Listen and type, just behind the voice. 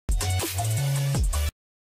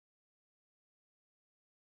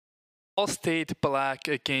All State Black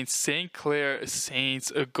against St. Clair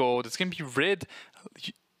Saints Gold. It's going to be Red,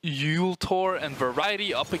 Yultor, and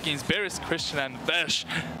Variety up against Barris, Christian, and Vesh.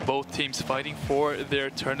 Both teams fighting for their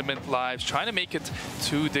tournament lives, trying to make it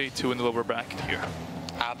to day 2 in the lower bracket here.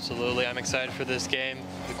 Absolutely, I'm excited for this game.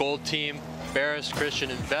 The gold team, Barris,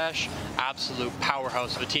 Christian, and Vesh, absolute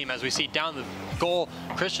powerhouse of a team. As we see down the goal,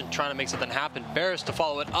 Christian trying to make something happen, Barris to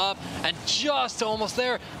follow it up, and just almost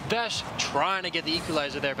there, Vesh trying to get the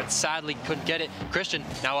equalizer there, but sadly couldn't get it. Christian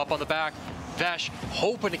now up on the back, Vesh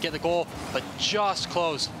hoping to get the goal, but just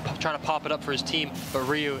close, trying to pop it up for his team, but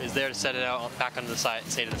Ryu is there to set it out back onto the side,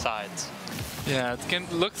 to the sides. Yeah,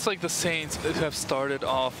 it looks like the Saints have started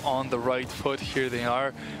off on the right foot here. They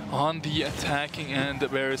are on the attacking end.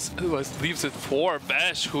 Barris leaves it for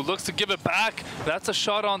Vesh, who looks to give it back. That's a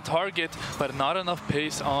shot on target, but not enough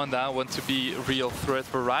pace on that one to be real threat.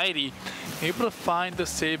 Variety able to find the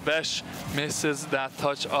save. Vesh misses that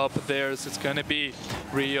touch up there. So it's going to be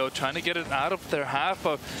Rio trying to get it out of their half.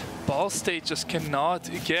 Ball State just cannot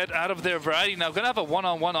get out of their. Variety now going to have a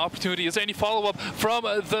one-on-one opportunity. Is there any follow-up from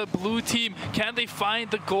the blue team? Can they find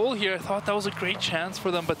the goal here? I thought that was a great chance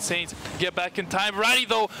for them, but Saints get back in time. Variety,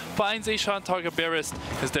 though, finds a shot on target. Barris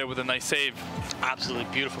is there with a nice save. Absolutely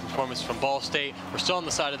beautiful performance from Ball State. We're still on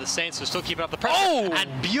the side of the Saints. We're still keeping up the pressure. Oh!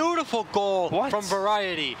 And beautiful goal What? from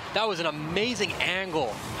Variety. That was an amazing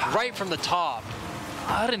angle right from the top.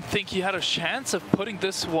 I didn't think he had a chance of putting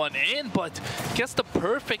this one in, but gets the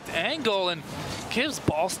perfect angle and gives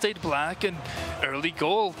Ball State Black an early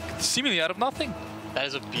goal, seemingly out of nothing. That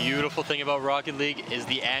is a beautiful thing about Rocket League, is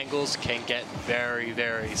the angles can get very,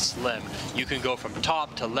 very slim. You can go from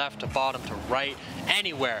top to left to bottom to right.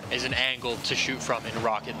 Anywhere is an angle to shoot from in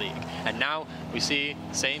Rocket League. And now we see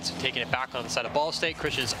Saints taking it back on the side of Ball State.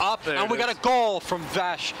 Christian's up, and we got a goal from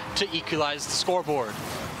Vesh to equalize the scoreboard.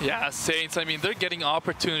 Yeah, Saints, I mean, they're getting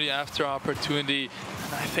opportunity after opportunity.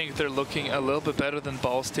 I think they're looking a little bit better than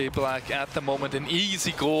Ball State Black at the moment. An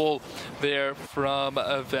easy goal there from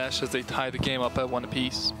Vesh as they tie the game up at 1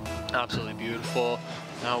 apiece. Absolutely beautiful.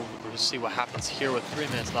 Now we're going to see what happens here with 3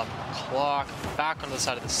 minutes left on the clock. Back on the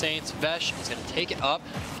side of the Saints. Vesh is going to take it up,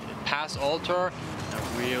 pass Alter.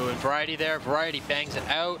 Now Rio and Variety there. Variety bangs it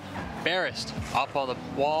out. Barris up on the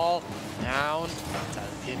wall. Down.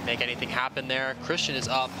 Didn't make anything happen there. Christian is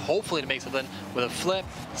up, hopefully to make something with a flip.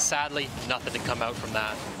 Sadly, nothing to come out from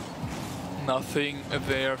that. Nothing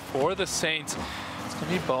there for the Saints. It's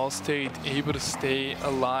going to be Ball State able to stay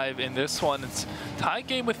alive in this one. It's tie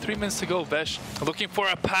game with 3 minutes to go. Vesh looking for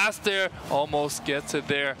a pass there, almost gets it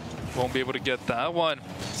there. Won't be able to get that one.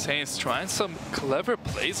 Saints trying some clever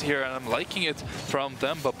plays here, and I'm liking it from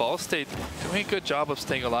them, but Ball State doing a good job of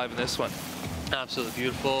staying alive in this one. Absolutely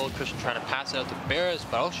beautiful. Christian trying to pass it out to Barris,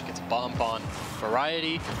 but also gets a bump on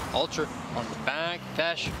Variety. Ultra on the back.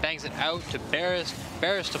 Vesh bangs it out to Barris.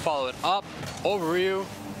 Barris to follow it up. Over Ryu,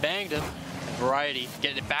 banged him. And Variety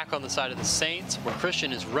getting it back on the side of the Saints, where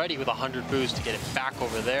Christian is ready with 100 boost to get it back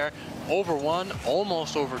over there. Over 1,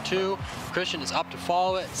 almost over 2. Christian is up to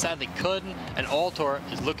follow it, sadly couldn't. And Altor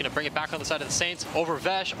is looking to bring it back on the side of the Saints. Over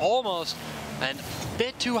Vesh, almost, and a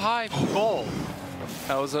bit too high for goal.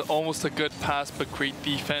 That was almost a good pass, but great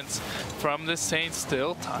defense from the Saints.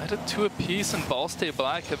 Still tied at 2 apiece, and Ball State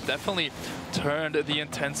Black have definitely turned the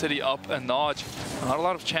intensity up a notch. Not a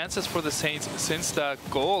lot of chances for the Saints since that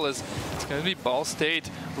goal. It's going to be Ball State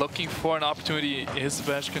looking for an opportunity. Is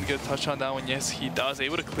Vesh going to get a touch on that one? Yes, he does.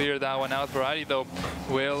 Able to clear that one out. Variety, though,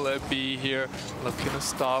 will be here looking to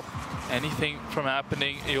stop anything from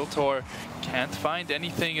happening. Iltor can't find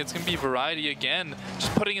anything. It's going to be Variety again,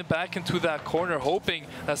 just putting it back into that corner, hoping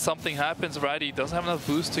that something happens. Variety doesn't have enough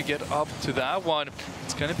boost to get up to that one.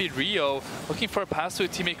 It's going to be Rio looking for a pass to a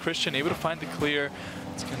teammate Christian, able to find the clear.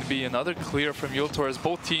 It's going to be another clear from Yultor, as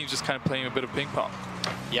both teams just kind of playing a bit of ping pong.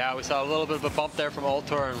 Yeah, we saw a little bit of a bump there from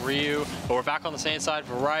Altor and Ryu, but we're back on the Saints side.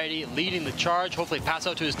 Variety leading the charge, hopefully pass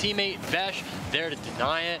out to his teammate Vesh, there to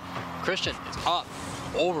deny it. Christian is up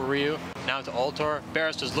over Ryu, now to Altor.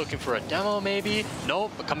 Barris is looking for a demo maybe.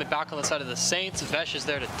 Nope, but coming back on the side of the Saints. Vesh is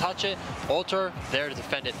there to touch it. Altor there to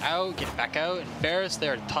defend it out, get it back out. And Barris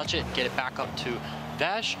there to touch it, get it back up to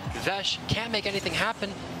Vesh. Vesh can't make anything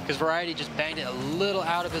happen because Variety just banged it a little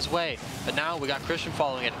out of his way. But now we got Christian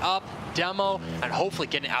following it up, demo, and hopefully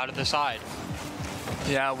getting it out of the side.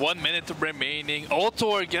 Yeah, 1 minute remaining.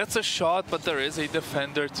 Altor gets a shot, but there is a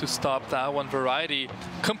defender to stop that one. Variety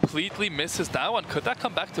completely misses that one. Could that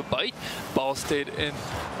come back to bite? Ball stayed in.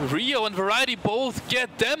 Rio and Variety both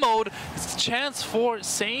get demoed. It's a chance for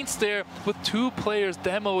Saints there with 2 players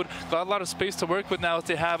demoed. Got a lot of space to work with now as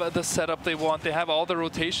they have the setup they want. They have all the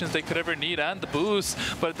rotations they could ever need and the boost,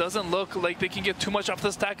 but it doesn't look like they can get too much off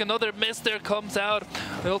the stack. Another miss there comes out.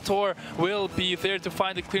 Altor will be there to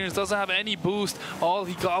find the clearance. Doesn't have any boost. All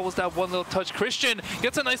he got was that one little touch. Christian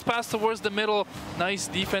gets a nice pass towards the middle. Nice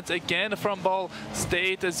defense again from Ball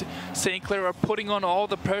State as St. Clair are putting on all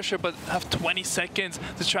the pressure, but have 20 seconds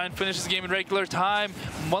to try and finish this game in regular time.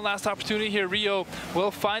 One last opportunity here. Rio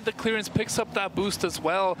will find the clearance, picks up that boost as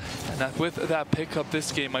well, and that with that pickup,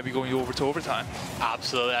 this game might be going over to overtime.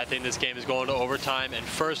 Absolutely, I think this game is going to overtime, and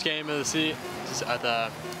first game of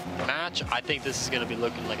the match, I think this is going to be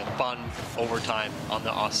looking like a fun overtime on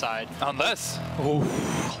the offside. Unless,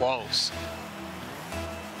 close.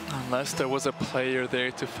 Unless there was a player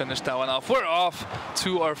there to finish that one off. We're off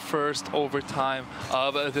to our first overtime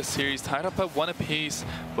of the series, tied up at 1 apiece.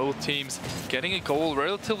 Both teams getting a goal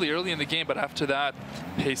relatively early in the game, but after that,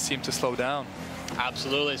 pace seemed to slow down.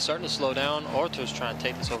 Absolutely, it's starting to slow down. Orto's trying to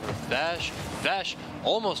take this over to Vesh. Vesh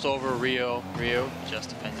almost over Rio. Rio just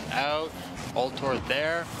defended out. Altor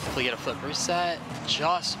there. Hopefully get a flip reset.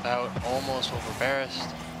 Just about almost over Barris.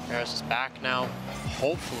 Barris is back now.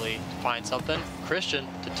 Hopefully to find something. Christian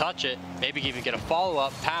to touch it. Maybe even get a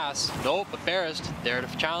follow-up pass. Nope, but Barris there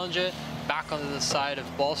to challenge it. Back onto the side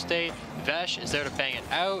of Ball State. Vesh is there to bang it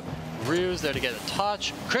out. Rio's there to get a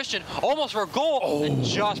touch. Christian almost for a goal and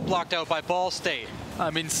just blocked out by Ball State. I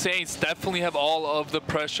mean, Saints definitely have all of the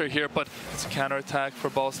pressure here, but it's a counterattack for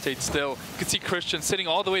Ball State still. You can see Christian sitting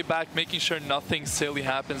all the way back, making sure nothing silly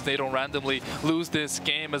happens. They don't randomly lose this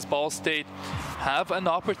game as Ball State have an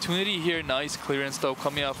opportunity here. Nice clearance though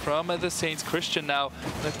coming out from the Saints. Christian now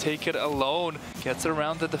gonna take it alone, gets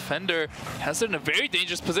around the defender, has it in a very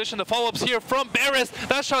dangerous position. The follow-ups here from Barris.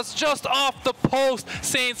 That shot's just off the post.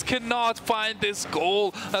 Saints cannot find this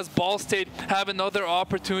goal as Ball State have another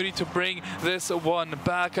opportunity to bring this one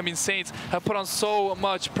back. I mean, Saints have put on so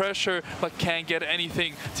much pressure but can't get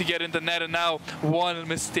anything to get in the net, and now one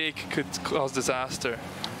mistake could cause disaster.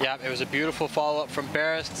 Yeah, it was a beautiful follow-up from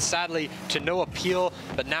Barris. Sadly, to no appeal,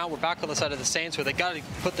 but now we're back on the side of the Saints where they got to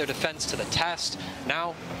put their defense to the test.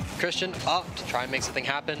 Now, Christian up to try and make something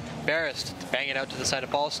happen. Barris to bang it out to the side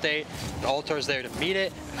of Ball State. Altor's there to meet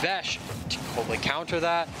it. Vesh to hopefully counter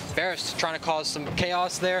that. Barris trying to cause some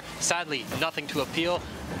chaos there. Sadly, nothing to appeal.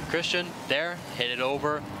 Christian there, hit it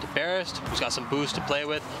over to Barris, who's got some boost to play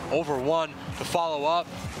with. Over one to follow up.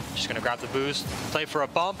 Just gonna grab the boost, play for a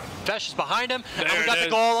bump. Vesh is behind him, and we got the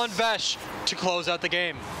goal on Vesh to close out the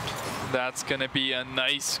game. That's going to be a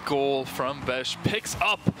nice goal from Vesh. Picks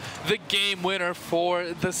up the game winner for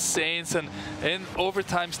the Saints. And in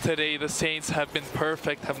overtimes today, the Saints have been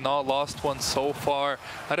perfect, have not lost one so far.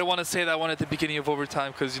 I don't want to say that one at the beginning of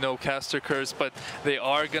overtime because, you know, caster curse, but they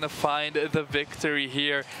are going to find the victory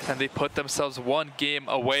here, and they put themselves one game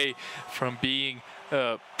away from being,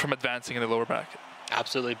 from advancing in the lower bracket.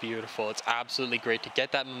 Absolutely beautiful. It's absolutely great to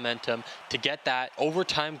get that momentum, to get that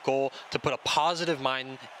overtime goal, to put a positive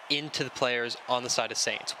mind into the players on the side of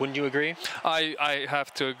Saints. Wouldn't you agree? I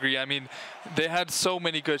have to agree. I mean, they had so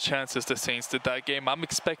many good chances, the Saints did that game. I'm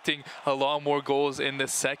expecting a lot more goals in the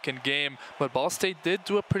second game, but Ball State did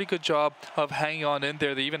do a pretty good job of hanging on in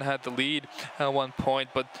there. They even had the lead at one point,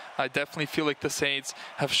 but I definitely feel like the Saints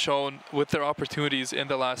have shown with their opportunities in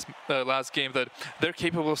the last game that they're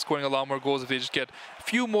capable of scoring a lot more goals if they just get a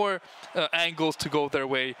few more angles to go their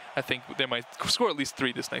way. I think they might score at least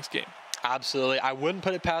 3 this next game. Absolutely. I wouldn't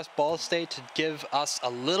put it past Ball State to give us a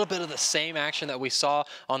little bit of the same action that we saw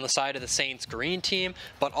on the side of the Saints green team,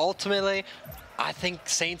 but ultimately, I think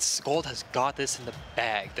Saints Gold has got this in the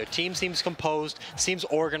bag. Their team seems composed, seems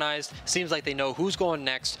organized, seems like they know who's going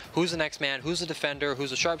next, who's the next man, who's the defender,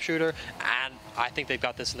 who's the sharpshooter, and I think they've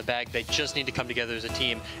got this in the bag. They just need to come together as a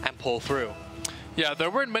team and pull through. Yeah, there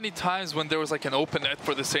weren't many times when there was like an open net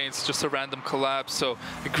for the Saints, just a random collapse. So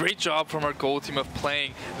a great job from our goal team of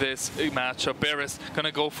playing this matchup. Barris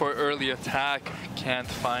gonna go for early attack. Can't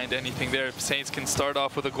find anything there. If Saints can start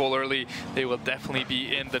off with a goal early, they will definitely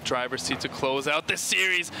be in the driver's seat to close out this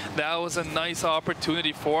series. That was a nice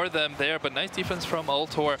opportunity for them there, but nice defense from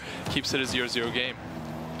Altor keeps it a 0-0 game.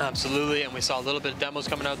 Absolutely, and we saw a little bit of demos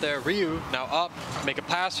coming out there. Ryu now up, make a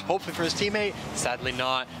pass, hopefully for his teammate. Sadly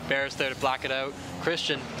not. Barris there to black it out.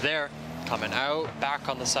 Christian there, coming out, back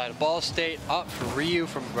on the side of Ball State, up for Ryu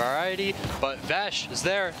from Variety, but Vesh is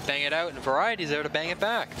there, bang it out, and Variety's there to bang it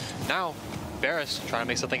back. Now, Barris trying to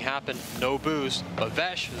make something happen. No boost, but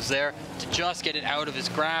Vesh is there to just get it out of his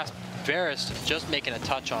grasp. Barris just making a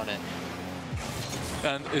touch on it.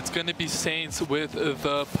 And it's going to be Saints with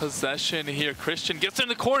the possession here. Christian gets in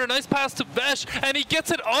the corner. Nice pass to Vesh, and he gets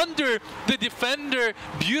it under the defender.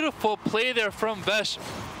 Beautiful play there from Vesh.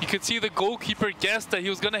 You could see the goalkeeper guessed that he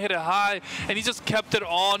was going to hit it high, and he just kept it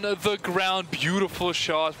on the ground. Beautiful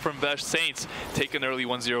shot from Vesh. Saints take an early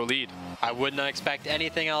 1-0 lead. I would not expect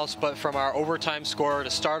anything else but from our overtime scorer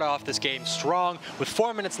to start off this game strong. With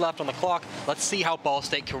 4 minutes left on the clock, let's see how Ball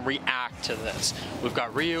State can react to this. We've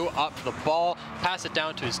got Ryu up for the ball, pass it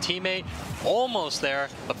down to his teammate, almost there,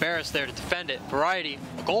 but Barris there to defend it. Variety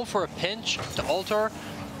going for a pinch to Altor.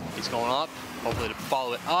 He's going up, hopefully to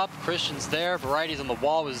follow it up. Christian's there, Variety's on the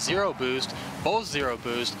wall with 0 boost, both 0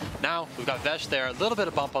 boost. Now we've got Vesh there, a little bit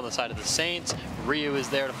of bump on the side of the Saints. Ryu is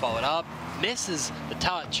there to follow it up, misses the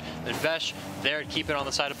touch, and Vesh there to keep it on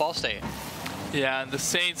the side of Ball State. Yeah, and the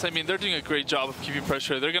Saints, I mean, they're doing a great job of keeping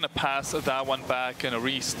pressure. They're going to pass that one back and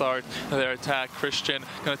restart their attack. Christian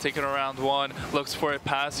going to take it around one, looks for a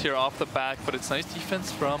pass here off the back, but it's nice defense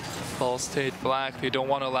from Ball State Black. They don't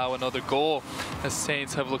want to allow another goal. The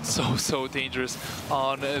Saints have looked so dangerous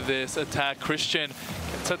on this attack. Christian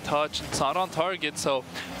gets a touch. It's not on target, so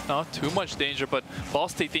not too much danger, but Ball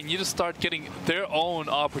State, they need to start getting their own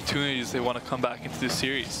opportunities. They want to come back into this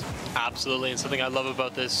series. Absolutely, and something I love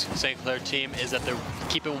about this St. Clair team is that they're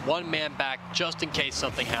keeping one man back just in case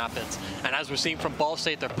something happens. And as we're seeing from Ball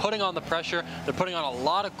State, they're putting on the pressure. They're putting on a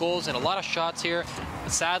lot of goals and a lot of shots here,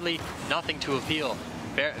 but sadly, nothing to appeal.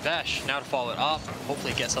 Vesh now to follow it up,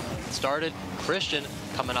 hopefully get something started. Christian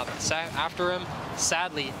coming up after him.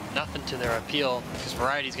 Sadly, nothing to their appeal because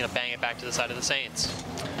Variety's going to bang it back to the side of the Saints.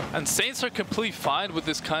 And Saints are completely fine with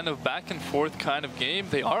this kind of back and forth kind of game.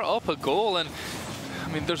 They are up a goal, and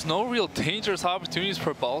I mean, there's no real dangerous opportunities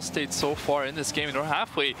for Ball State so far in this game, and we're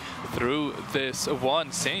halfway through this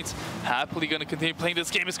one. Saints happily going to continue playing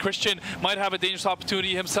this game as Christian might have a dangerous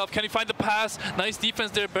opportunity himself. Can he find the pass? Nice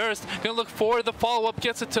defense there. Barris going to look for the follow-up,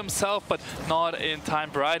 gets it to himself, but not in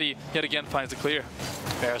time. Variety yet again finds the clear.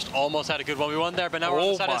 Barris almost had a good 1v1 there, but now we're on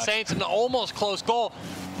the side of Saints, and an almost close goal.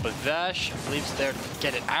 But Vesh leaves there to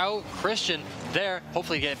get it out. Christian there,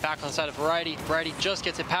 hopefully get it back on the side of Variety. Variety just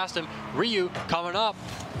gets it past him. Ryu coming up.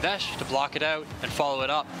 Vesh to block it out and follow it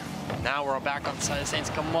up. Now we're back on the side of Saints.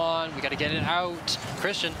 Come on, we got to get it out.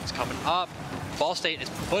 Christian is coming up. Ball State is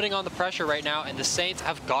putting on the pressure right now, and the Saints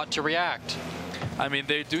have got to react. I mean,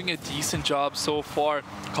 they're doing a decent job so far.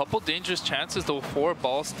 A couple dangerous chances, though, for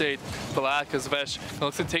Ball State Black as Vesh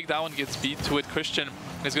looks to take that one, gets beat to it. Christian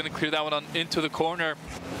is going to clear that one on into the corner.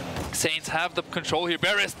 Saints have the control here.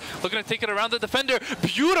 Barris looking to take it around the defender.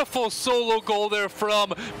 Beautiful solo goal there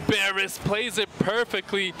from Barris. Plays it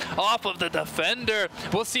perfectly off of the defender.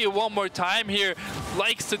 We'll see it one more time here.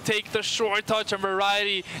 Likes to take the short touch, and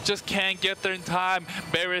Variety just can't get there in time.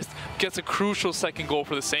 Barris gets a crucial second goal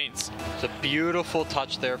for the Saints. It's a beautiful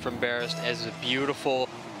touch there from Barris as a beautiful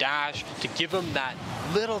dash to give him that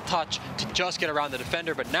little touch to just get around the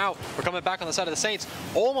defender. But now we're coming back on the side of the Saints,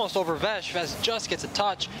 almost over Vesh. Vesh just gets a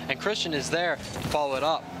touch, and Christian is there to follow it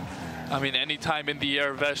up. I mean, anytime in the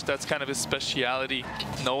air, Vesh, that's kind of his speciality.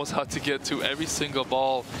 Knows how to get to every single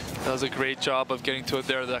ball. Does a great job of getting to it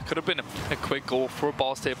there. That could have been a quick goal for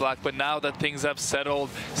Ball State Black, but now that things have settled,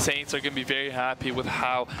 Saints are going to be very happy with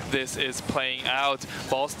how this is playing out.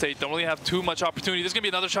 Ball State don't really have too much opportunity. There's going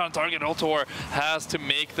to be another shot on target. Altor has to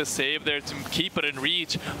make the save there to keep it in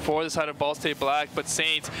reach for the side of Ball State Black, but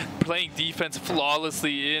Saints playing defense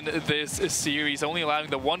flawlessly in this series, only allowing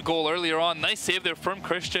the one goal earlier on. Nice save there from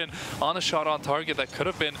Christian on a shot on target that could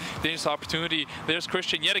have been a dangerous opportunity. There's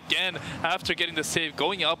Christian yet again after getting the save,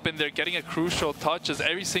 going up in there, getting a crucial touch, as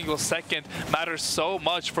every single second matters so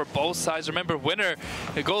much for both sides. Remember, winner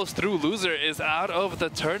it goes through, loser is out of the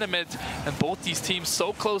tournament, and both these teams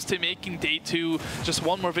so close to making day 2. Just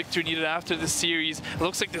one more victory needed after this series. It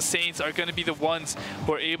looks like the Saints are going to be the ones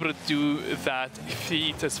who are able to do that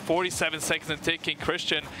feat. As 47 seconds and ticking,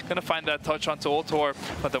 Christian going to find that touch onto Altor,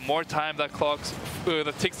 but the more time that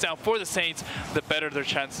that ticks down for the Saints, the better their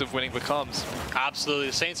chances of winning becomes. Absolutely.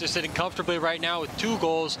 The Saints are sitting comfortably right now with 2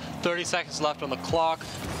 goals, 30 seconds left on the clock.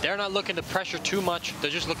 They're not looking to pressure too much. They're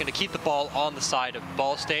just looking to keep the ball on the side of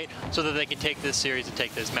Ball State so that they can take this series and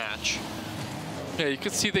take this match. Yeah, you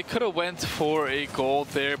could see they could have went for a goal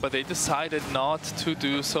there, but they decided not to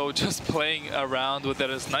do so, just playing around with it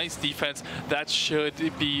as nice defense. That should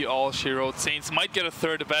be all she wrote. Saints might get a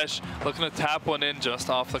third. Vesh looking to tap one in just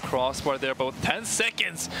off the crossbar there, about 10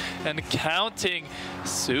 seconds and counting.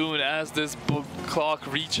 soon as this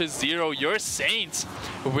clock reaches 0, your Saints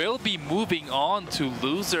will be moving on to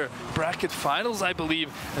loser bracket finals, I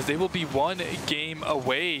believe, as they will be 1 game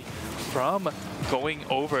away from going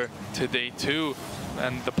over to day 2.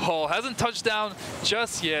 And the ball hasn't touched down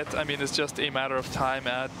just yet. I mean, it's just a matter of time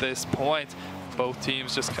at this point. Both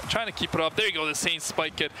teams just trying to keep it up. There you go, the Saints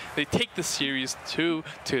spike it. They take the series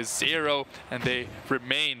 2-0, and they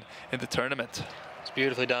remain in the tournament. It's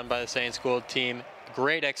beautifully done by the Saints Gold team.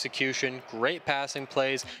 Great execution, great passing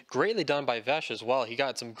plays, greatly done by Vesh as well. He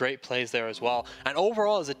got some great plays there as well. And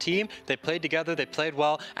overall, as a team, they played together, they played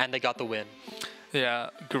well, and they got the win. Yeah,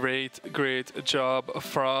 great job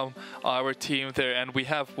from our team there. And we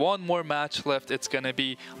have one more match left. It's going to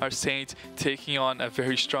be our Saints taking on a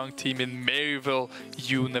very strong team in Maryville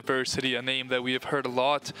University, a name that we have heard a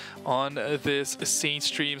lot on this Saints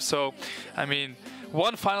stream. So, I mean,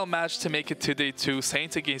 one final match to make it to day 2,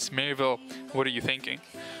 Saints against Maryville. What are you thinking?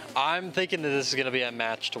 I'm thinking that this is going to be a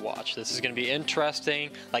match to watch. This is going to be interesting.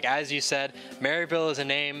 Like, as you said, Maryville is a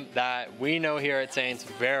name that we know here at Saints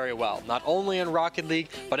very well. Not only in Rocket League,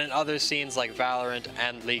 but in other scenes like Valorant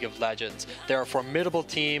and League of Legends. They're a formidable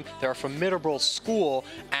team. They're a formidable school.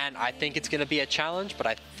 And I think it's going to be a challenge, but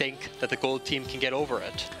I think that the Gold team can get over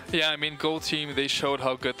it. Yeah, I mean, Gold team, they showed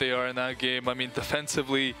how good they are in that game. I mean,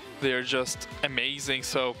 defensively, they're just amazing.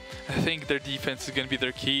 So I think their defense is going to be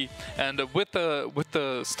their key. And with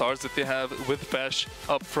the stars that they have with Vesh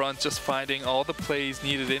up front, just finding all the plays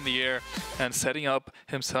needed in the air and setting up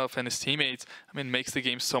himself and his teammates, I mean, makes the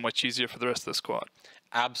game so much easier for the rest of the squad.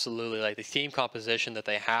 Absolutely. Like, the team composition that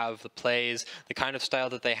they have, the plays, the kind of style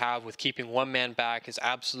that they have with keeping one man back is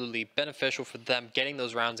absolutely beneficial for them getting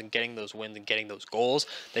those rounds and getting those wins and getting those goals.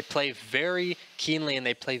 They play very keenly and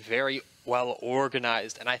they play very well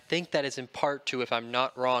organized, and I think that is in part to, if I'm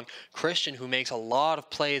not wrong, Christian, who makes a lot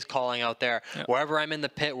of plays calling out there. Yep. Wherever I'm in the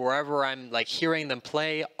pit, wherever I'm like hearing them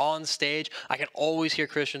play on stage, I can always hear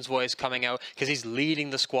Christian's voice coming out because he's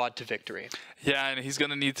leading the squad to victory. Yeah, and he's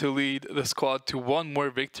going to need to lead the squad to one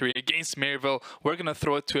more victory against Maryville. We're going to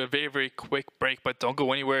throw it to a very quick break, but don't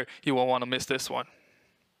go anywhere. You won't want to miss this one.